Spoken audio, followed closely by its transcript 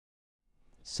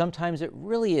Sometimes it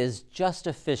really is just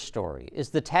a fish story is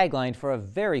the tagline for a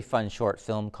very fun short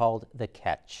film called The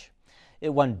Catch. It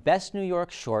won Best New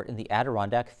York Short in the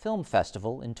Adirondack Film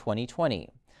Festival in 2020.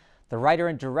 The writer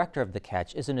and director of The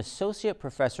Catch is an associate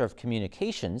professor of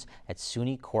communications at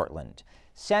SUNY Cortland.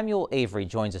 Samuel Avery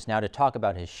joins us now to talk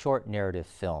about his short narrative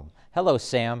film. Hello,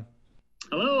 Sam.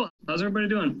 Hello, how's everybody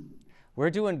doing? We're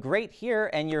doing great here,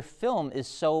 and your film is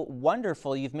so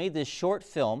wonderful. You've made this short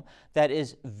film that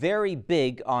is very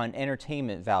big on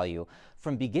entertainment value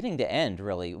from beginning to end,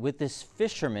 really, with this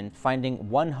fisherman finding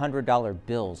 $100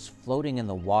 bills floating in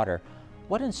the water.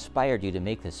 What inspired you to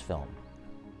make this film?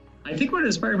 I think what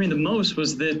inspired me the most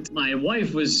was that my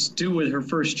wife was due with her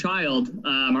first child,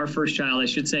 our first child, I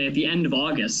should say, at the end of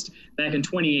August back in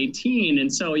 2018.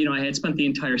 And so, I had spent the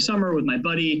entire summer with my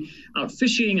buddy out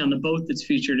fishing on the boat that's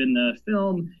featured in the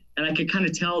film. And I could kind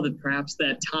of tell that perhaps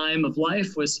that time of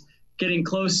life was getting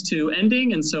close to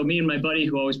ending. And so me and my buddy,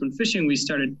 who always been fishing, we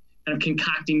started kind of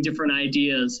concocting different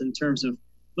ideas in terms of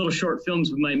little short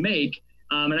films we might make.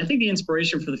 And I think the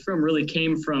inspiration for the film really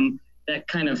came from that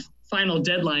kind of final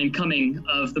deadline coming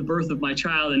of the birth of my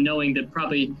child and knowing that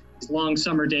probably these long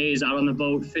summer days out on the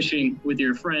boat fishing with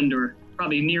your friend are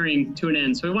probably nearing to an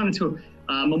end. So we wanted to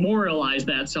memorialize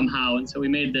that somehow. And so we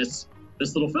made this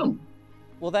little film.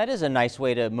 Well, that is a nice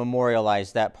way to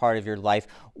memorialize that part of your life.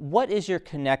 What is your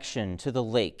connection to the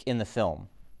lake in the film?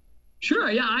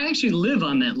 Sure. Yeah, I actually live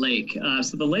on that lake.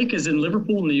 So the lake is in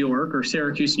Liverpool, New York, or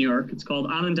Syracuse, New York. It's called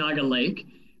Onondaga Lake.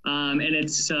 And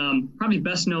it's probably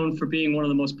best known for being one of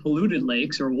the most polluted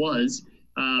lakes, or was,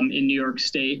 in New York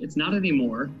State. It's not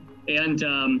anymore.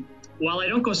 And while I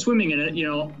don't go swimming in it,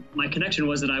 my connection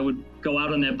was that I would go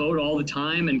out on that boat all the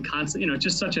time and constantly,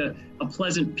 just such a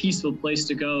pleasant, peaceful place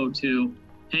to go to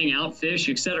hang out, fish,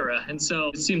 etc. And so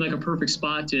it seemed like a perfect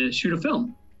spot to shoot a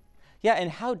film. Yeah,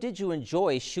 and how did you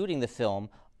enjoy shooting the film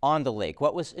on the lake?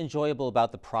 What was enjoyable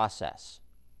about the process?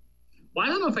 Well, I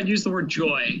don't know if I'd use the word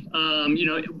joy.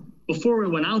 Before we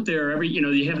went out there,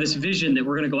 you have this vision that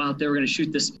we're going to go out there, we're going to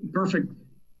shoot this perfect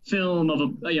film of a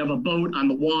boat on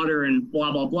the water and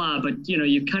blah, blah, blah. But,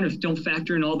 you kind of don't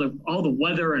factor in all the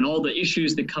weather and all the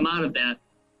issues that come out of that.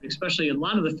 Especially a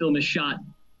lot of the film is shot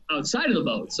outside of the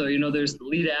boat. So, there's the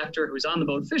lead actor who's on the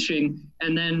boat fishing.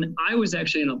 And then I was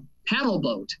actually in a paddle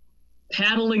boat,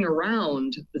 paddling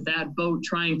around that boat,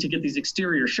 trying to get these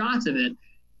exterior shots of it.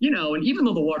 And even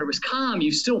though the water was calm,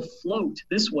 you still float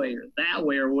this way or that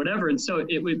way or whatever. And so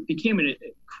it became an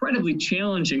incredibly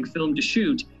challenging film to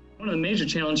shoot. One of the major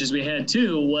challenges we had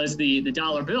too was the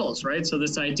dollar bills, right? So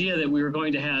this idea that we were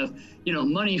going to have,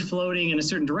 money floating in a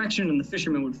certain direction and the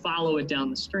fishermen would follow it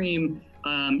down the stream,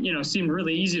 seemed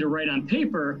really easy to write on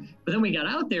paper. But then we got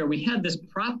out there, we had this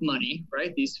prop money,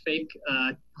 right? These fake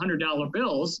 $100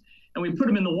 bills. And we put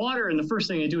them in the water, and the first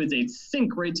thing they do is they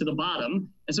sink right to the bottom.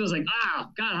 And so it was like,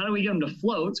 God, how do we get them to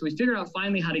float? So we figured out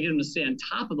finally how to get them to stay on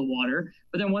top of the water.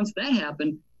 But then once that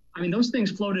happened, those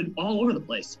things floated all over the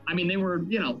place. They were,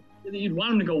 you'd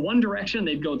want them to go one direction,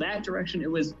 they'd go that direction. It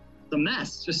was the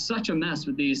mess, just such a mess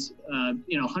with these,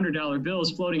 $100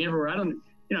 bills floating everywhere.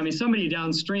 Somebody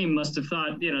downstream must have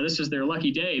thought, this was their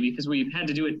lucky day because we've had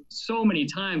to do it so many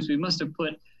times. We must have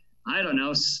put,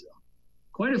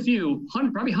 quite a few,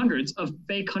 probably hundreds of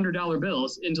fake $100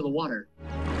 bills into the water.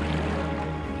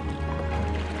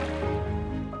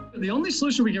 The only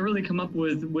solution we could really come up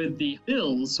with the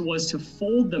bills was to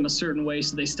fold them a certain way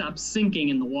so they stopped sinking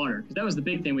in the water. Because that was the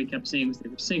big thing we kept seeing was they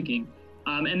were sinking.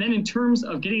 And then in terms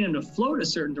of getting them to float a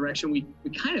certain direction, we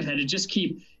kind of had to just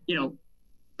keep,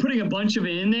 putting a bunch of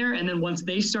it in there. And then once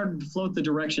they started to float the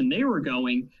direction they were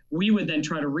going, we would then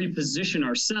try to reposition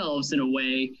ourselves in a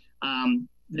way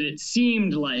that it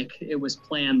seemed like it was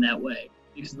planned that way,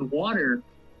 because the water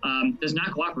does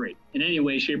not cooperate in any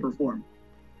way, shape, or form.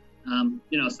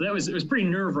 So it was pretty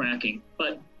nerve-wracking.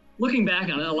 But looking back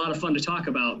on it, a lot of fun to talk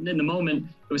about. And in the moment,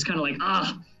 it was kind of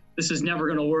like, this is never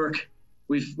going to work.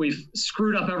 We've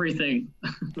screwed up everything.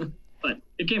 But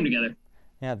it came together.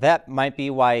 Yeah, that might be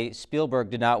why Spielberg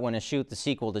did not want to shoot the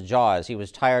sequel to Jaws. He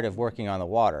was tired of working on the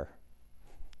water.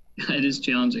 It is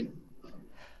challenging.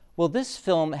 Well, this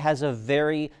film has a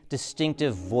very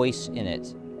distinctive voice in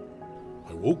it.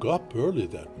 I woke up early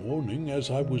that morning, as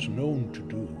I was known to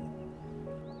do.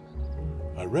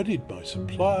 I readied my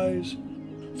supplies,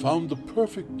 found the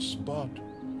perfect spot,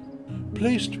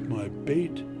 placed my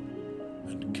bait,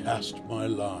 and cast my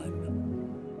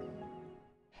line.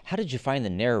 How did you find the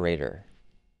narrator?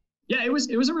 Yeah, it was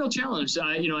a real challenge.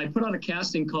 I put out a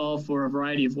casting call for a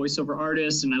variety of voiceover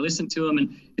artists, and I listened to them,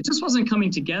 and it just wasn't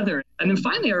coming together. And then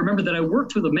finally, I remember that I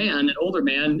worked with an older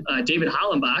man, David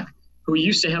Hollenbach, who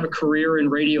used to have a career in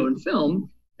radio and film.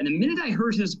 And the minute I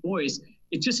heard his voice,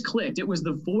 it just clicked. It was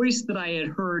the voice that I had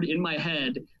heard in my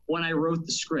head when I wrote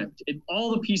the script.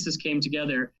 All the pieces came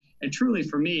together. And truly,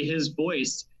 for me, his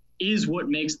voice is what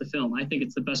makes the film. I think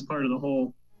it's the best part of the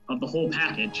whole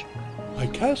package. I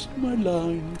cast my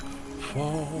line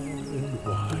far and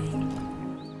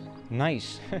wide.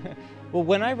 Nice. Well,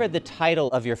 when I read the title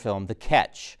of your film, The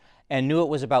Catch, and knew it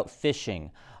was about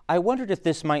fishing, I wondered if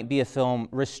this might be a film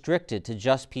restricted to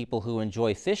just people who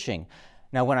enjoy fishing.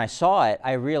 Now, when I saw it,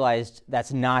 I realized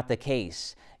that's not the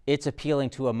case. It's appealing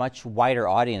to a much wider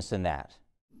audience than that.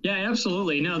 Yeah,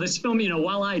 absolutely. No, this film,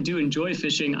 while I do enjoy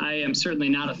fishing, I am certainly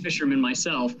not a fisherman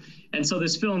myself. And so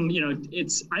this film,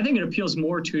 I think it appeals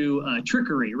more to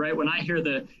trickery, right? When I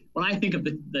think of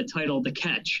the title, The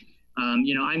Catch,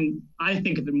 I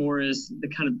think of it more as the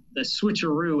kind of the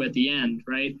switcheroo at the end,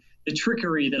 right? The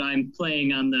trickery that I'm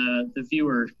playing on the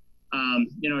viewer,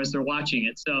 as they're watching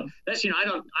it. So that's,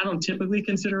 I don't typically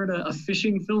consider it a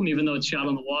fishing film, even though it's shot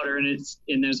on the water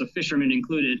and there's a fisherman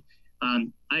included.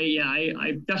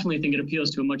 I definitely think it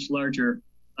appeals to a much larger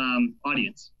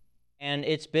audience. And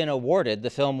it's been awarded. The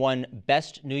film won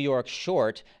Best New York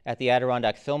Short at the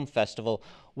Adirondack Film Festival.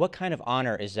 What kind of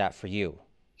honor is that for you?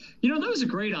 That was a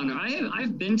great honor.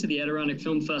 I've been to the Adirondack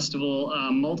Film Festival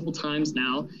multiple times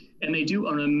now, and they do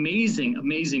an amazing,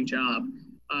 amazing job.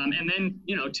 And then,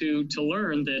 to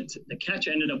learn that The Catch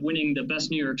ended up winning the Best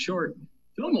New York Short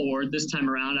Film Award this time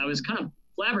around, I was kind of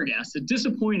flabbergasted,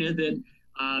 disappointed that,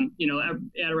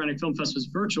 Adirondack Film Fest was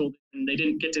virtual and they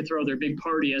didn't get to throw their big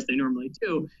party as they normally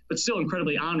do, but still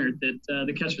incredibly honored that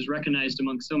The Catch was recognized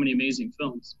among so many amazing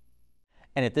films.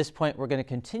 And at this point, we're going to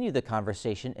continue the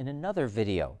conversation in another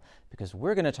video because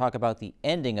we're going to talk about the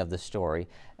ending of the story,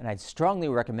 and I'd strongly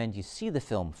recommend you see the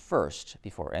film first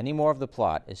before any more of the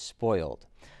plot is spoiled.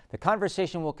 The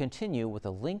conversation will continue with a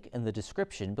link in the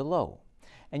description below,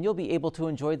 and you'll be able to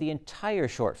enjoy the entire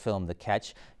short film, The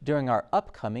Catch, during our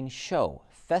upcoming show,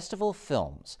 Festival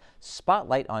Films,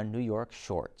 Spotlight on New York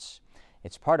Shorts.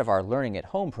 It's part of our Learning at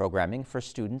Home programming for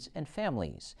students and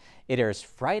families. It airs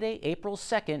Friday, April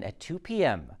 2nd at 2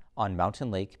 p.m. on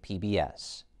Mountain Lake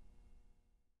PBS.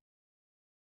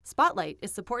 Spotlight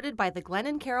is supported by the Glenn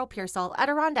and Carol Pearsall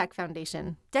Adirondack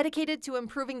Foundation, dedicated to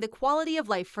improving the quality of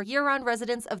life for year-round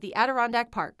residents of the Adirondack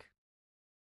Park.